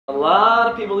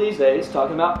lot of people these days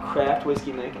talking about craft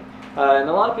whiskey making. And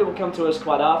a lot of people come to us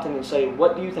quite often and say,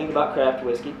 what do you think about craft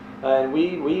whiskey? And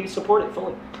we support it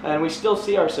fully. And we still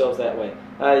see ourselves that way.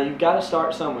 You've got to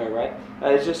start somewhere, right?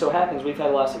 It just so happens we've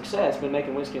had a lot of success, been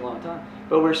making whiskey a long time.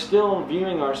 But we're still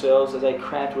viewing ourselves as a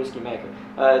craft whiskey maker.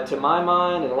 To my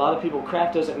mind, and a lot of people,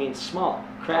 craft doesn't mean small.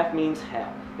 Craft means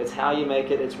how. It's how you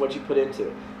make it. It's what you put into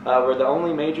it. We're the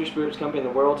only major spirits company in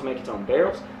the world to make its own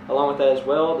barrels. Along with that as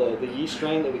well, the yeast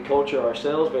strain that we culture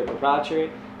ourselves, very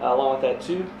proprietary. Along with that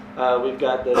too, we've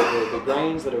got the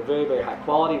grains that are very, very high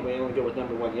quality. We only go with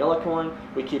 #1 yellow corn.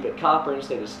 We keep it copper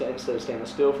instead of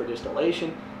stainless steel for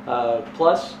distillation.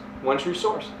 Plus, one true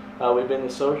source. We've been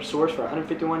the source for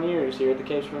 151 years here at the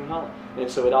Cave Spring Hollow. And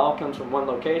so it all comes from one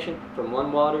location, from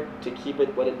one water, to keep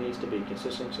it what it needs to be,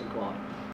 consistency and quality.